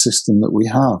of the system that we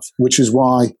have, which is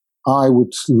why I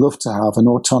would love to have an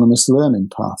autonomous learning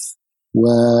path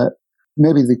where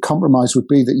maybe the compromise would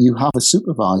be that you have a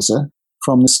supervisor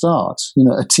from the start,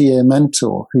 a TA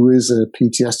mentor who is a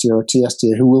PTSD or a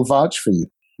TSDA who will vouch for you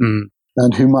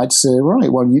and who might say,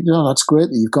 right, well, that's great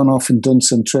that you've gone off and done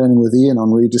some training with Ian on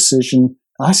redecision.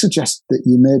 I suggest that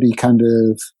you maybe kind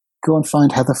of go and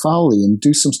find Heather Fowley and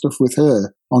do some stuff with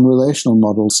her on relational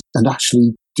models and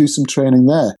actually do some training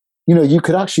there. You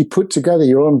could actually put together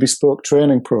your own bespoke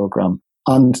training program.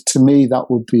 And to me, that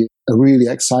would be a really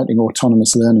exciting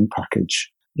autonomous learning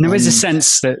package. There is a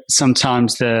sense that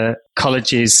sometimes the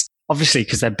colleges, obviously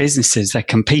because they're businesses, they're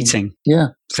competing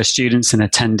for students and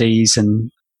attendees.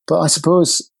 But I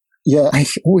suppose, I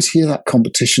always hear that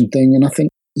competition thing and I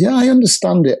think, I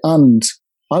understand it. And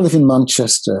I live in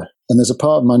Manchester and there's a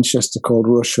part of Manchester called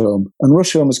Rusholme. And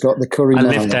Rusholme has got the Curry Mile.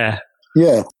 I live there.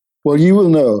 Yeah. Well, you will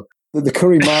know that the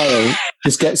Curry Mile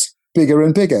just gets bigger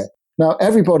and bigger. Now,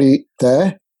 everybody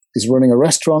there is running a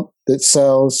restaurant that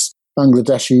sells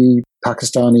Bangladeshi,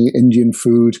 Pakistani, Indian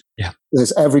food. Yeah.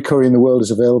 There's every curry in the world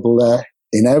is available there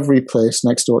in every place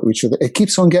next door to each other. It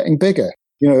keeps on getting bigger.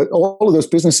 All of those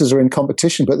businesses are in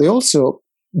competition, but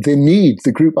they need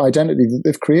the group identity that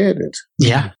they've created.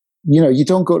 Yeah. You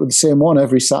don't go to the same one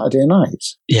every Saturday night.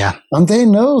 Yeah. And they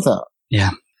know that. Yeah.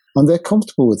 And they're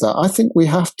comfortable with that. I think we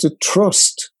have to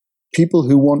trust people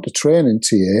who want to train in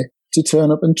TA to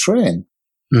turn up and train.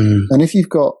 And if you've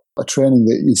got a training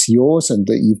that is yours and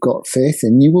that you've got faith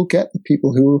in, you will get the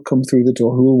people who will come through the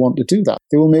door who will want to do that.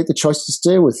 They will make the choice to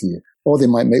stay with you, or they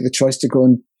might make the choice to go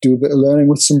and do a bit of learning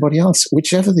with somebody else.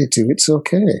 Whichever they do, it's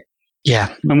okay.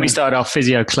 Yeah. When we started our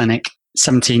physio clinic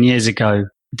 17 years ago,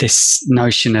 this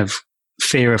notion of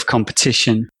fear of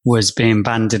competition was being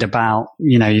bandied about.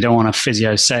 You don't want a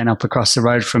physio setting up across the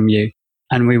road from you.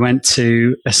 And we went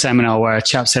to a seminar where a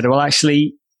chap said, well,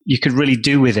 actually, you could really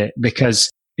do with it because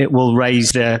it will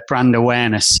raise the brand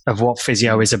awareness of what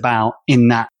physio is about in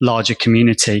that larger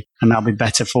community, and that'll be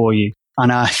better for you.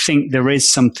 And I think there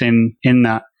is something in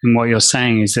that, in what you're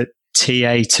saying, is that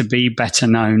TA, to be better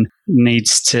known,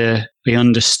 needs to be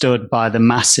understood by the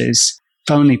masses.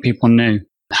 If only people knew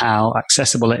how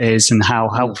accessible it is and how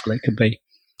helpful it could be.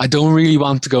 I don't really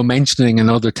want to go mentioning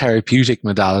another therapeutic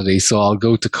modality, so I'll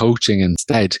go to coaching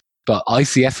instead. But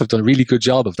ICF have done a really good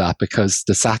job of that because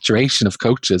the saturation of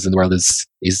coaches in the world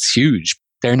is huge.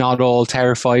 They're not all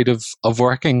terrified of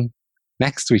working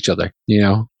next to each other,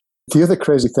 The other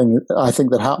crazy thing I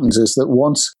think that happens is that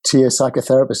once TA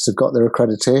psychotherapists have got their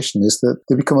accreditation is that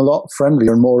they become a lot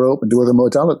friendlier and more open to other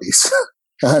modalities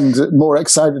and more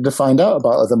excited to find out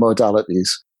about other modalities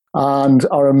and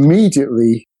are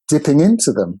immediately dipping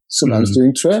into them, sometimes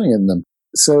doing training in them.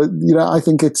 So, I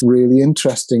think it's really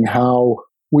interesting how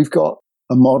we've got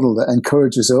a model that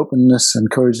encourages openness,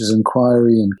 encourages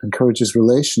inquiry, and encourages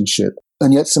relationship.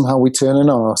 And yet somehow we turn in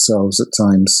on ourselves at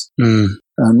times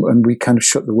and we kind of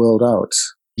shut the world out.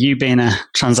 You being a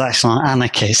transactional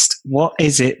anarchist, what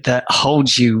is it that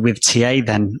holds you with TA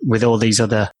then, with all these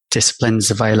other disciplines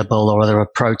available or other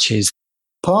approaches?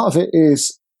 Part of it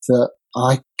is that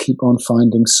I keep on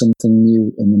finding something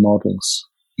new in the models.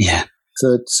 Yeah.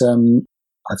 That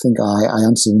I think I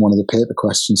answered in one of the paper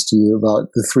questions to you about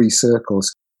the 3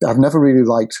 circles. I've never really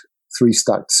liked 3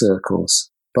 stacked circles,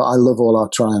 but I love all our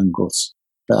triangles.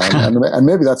 And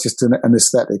maybe that's just an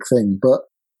aesthetic thing, but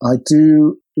I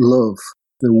do love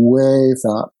the way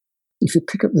that if you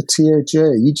pick up the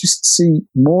TAJ, you just see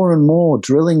more and more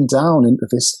drilling down into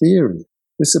this theory,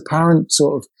 this apparent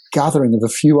sort of gathering of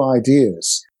a few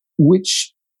ideas,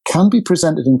 which can be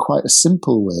presented in quite a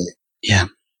simple way,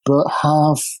 but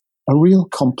have a real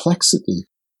complexity.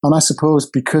 And I suppose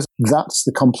because that's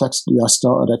the complexity I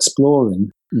started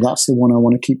exploring, that's the one I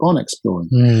want to keep on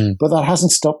exploring. But that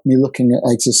hasn't stopped me looking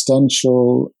at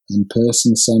existential and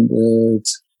person-centered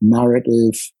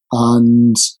narrative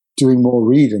and doing more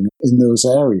reading in those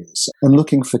areas and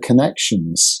looking for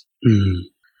connections.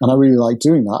 And I really like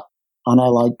doing that. And I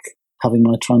like having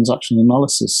my transactional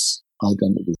analysis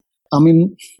identity. I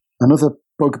mean, another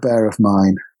bugbear of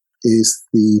mine is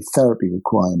the therapy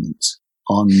requirement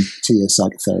on TA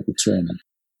psychotherapy training,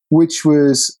 which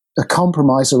was a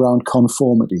compromise around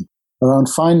conformity. around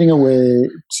finding a way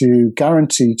to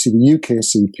guarantee to the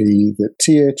UKCP that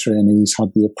TA trainees had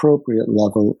the appropriate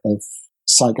level of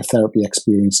psychotherapy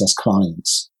experience as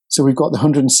clients. So we've got the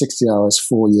 160 hours,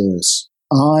 4 years.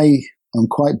 I am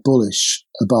quite bullish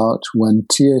about when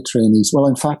TA trainees, well,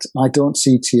 in fact, I don't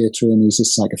see TA trainees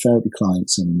as psychotherapy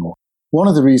clients anymore. One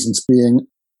of the reasons being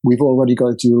we've already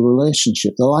got a dual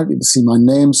relationship. They're likely to see my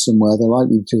name somewhere. They're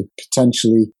likely to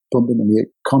potentially bump into me at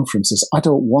conferences. I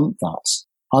don't want that.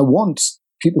 I want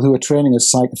people who are training as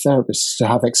psychotherapists to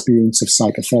have experience of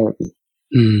psychotherapy.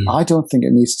 I don't think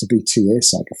it needs to be TA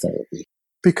psychotherapy,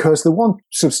 because the one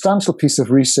substantial piece of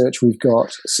research we've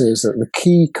got says that the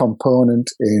key component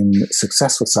in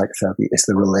successful psychotherapy is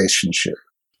the relationship,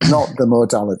 not the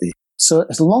modality. So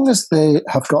as long as they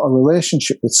have got a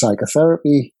relationship with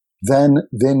psychotherapy, then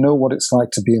they know what it's like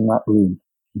to be in that room,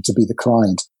 to be the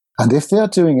client. And if they're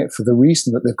doing it for the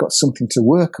reason that they've got something to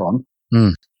work on,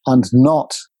 and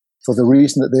not for the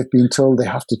reason that they've been told they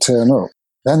have to turn up,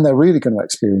 then they're really going to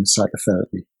experience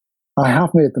psychotherapy. I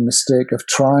have made the mistake of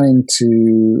trying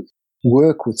to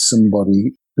work with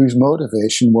somebody whose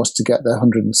motivation was to get their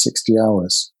 160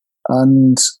 hours.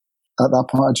 And at that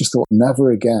point, I just thought,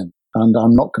 never again. And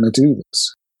I'm not going to do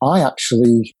this. I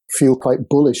actually feel quite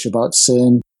bullish about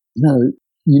saying, you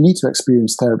need to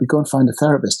experience therapy. Go and find a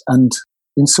therapist. And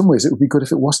in some ways, it would be good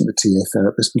if it wasn't a TA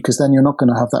therapist, because then you're not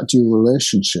going to have that dual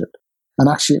relationship. And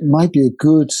actually, it might be a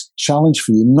good challenge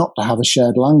for you not to have a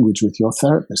shared language with your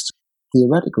therapist,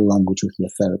 theoretical language with your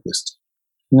therapist.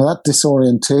 That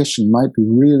disorientation might be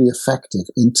really effective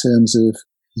in terms of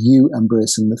you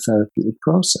embracing the therapeutic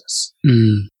process.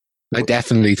 I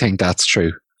definitely think that's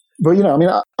true. But,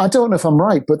 I don't know if I'm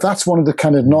right, but that's one of the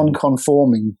kind of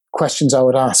non-conforming questions I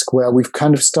would ask, where we've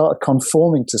kind of started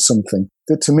conforming to something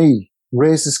that, to me,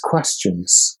 raises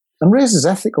questions and raises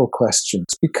ethical questions,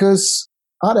 because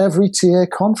at every TA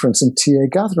conference and TA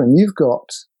gathering, you've got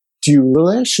dual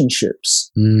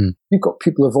relationships. You've got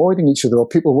people avoiding each other, or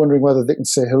people wondering whether they can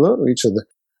say hello to each other.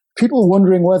 People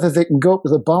wondering whether they can go up to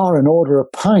the bar and order a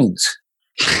pint,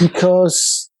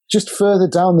 because just further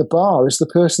down the bar is the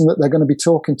person that they're going to be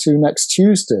talking to next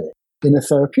Tuesday in a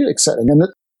therapeutic setting. And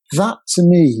that to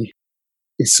me,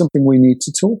 is something we need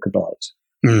to talk about.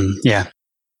 Yeah.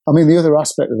 I mean, the other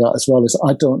aspect of that as well is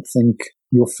I don't think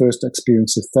your first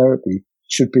experience of therapy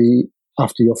should be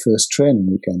after your first training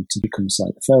weekend to become a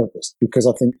psychotherapist, because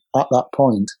I think at that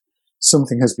point,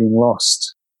 something has been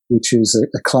lost, which is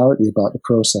a clarity about the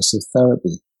process of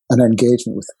therapy and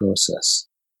engagement with the process.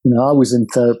 I was in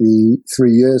therapy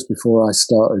 3 years before I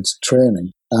started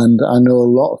training, and I know a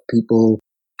lot of people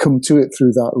come to it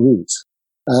through that route.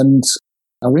 And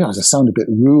I realize I sound a bit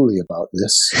ruly about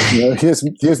this. Here's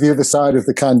the other side of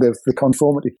the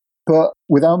conformity. But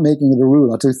without making it a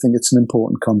rule, I do think it's an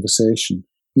important conversation.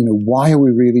 Why are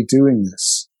we really doing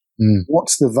this?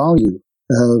 What's the value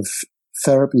of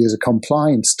therapy as a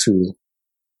compliance tool?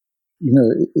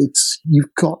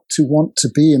 You've got to want to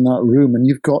be in that room, and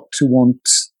you've got to want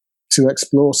to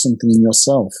explore something in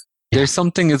yourself. There's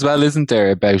something as well, isn't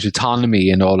there, about autonomy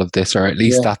in all of this, or at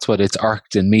least that's what it's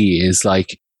irked in me, is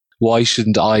like, why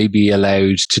shouldn't I be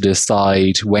allowed to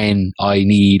decide when I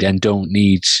need and don't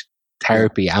need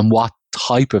therapy and what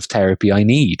type of therapy I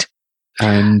need?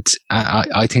 And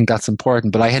I think that's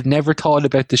important. But I had never thought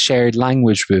about the shared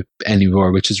language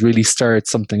anymore, which has really stirred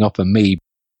something up in me.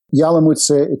 Yalom would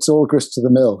say it's all grist to the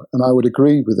mill, and I would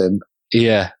agree with him.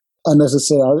 Yeah. And as I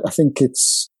say, I think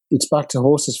it's back to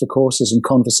horses for courses and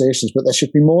conversations, but there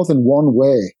should be more than one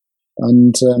way.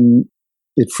 And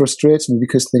it frustrates me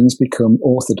because things become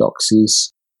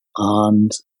orthodoxies,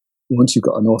 and once you've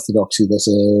got an orthodoxy, there's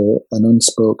an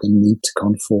unspoken need to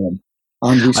conform,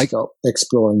 and we stop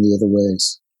exploring the other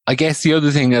ways. I guess the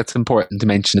other thing that's important to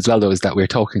mention as well, though, is that we're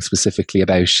talking specifically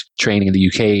about training in the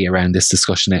UK around this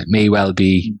discussion. It may well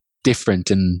be different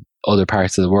in other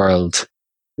parts of the world,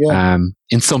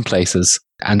 in some places.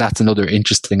 And that's another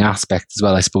interesting aspect as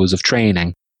well, I suppose, of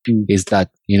training, is that,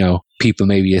 people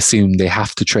maybe assume they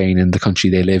have to train in the country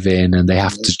they live in and they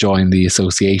have to join the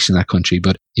association in that country.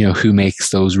 But, who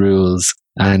makes those rules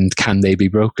and can they be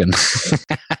broken?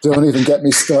 Don't even get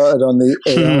me started on the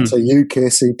IATA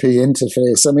UKCP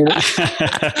interface. I mean,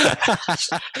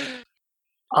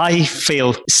 I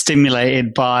feel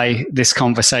stimulated by this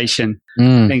conversation.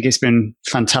 I think it's been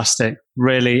fantastic.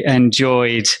 Really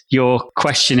enjoyed your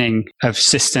questioning of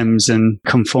systems and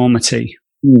conformity.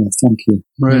 Yeah, thank you.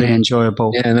 Really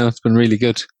enjoyable. Yeah, no, it's been really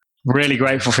good. Really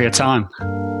grateful for your time.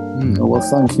 Oh, well,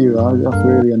 thank you. I've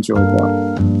really enjoyed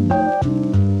that.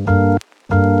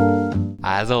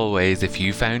 As always, if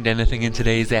you found anything in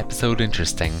today's episode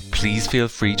interesting, please feel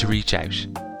free to reach out.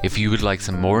 If you would like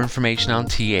some more information on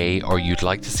TA or you'd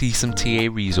like to see some TA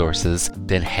resources,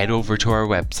 then head over to our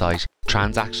website,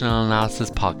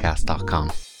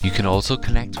 transactionalanalysispodcast.com. You can also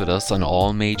connect with us on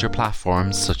all major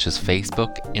platforms such as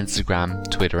Facebook, Instagram,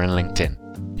 Twitter and LinkedIn.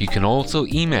 You can also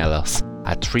email us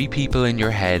at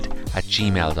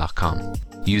 3peopleinyourhead@gmail.com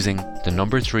using the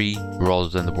number 3 rather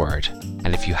than the word.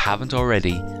 And if you haven't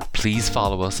already, please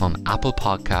follow us on Apple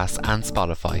Podcasts and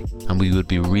Spotify, and we would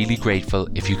be really grateful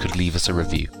if you could leave us a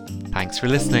review. Thanks for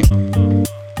listening.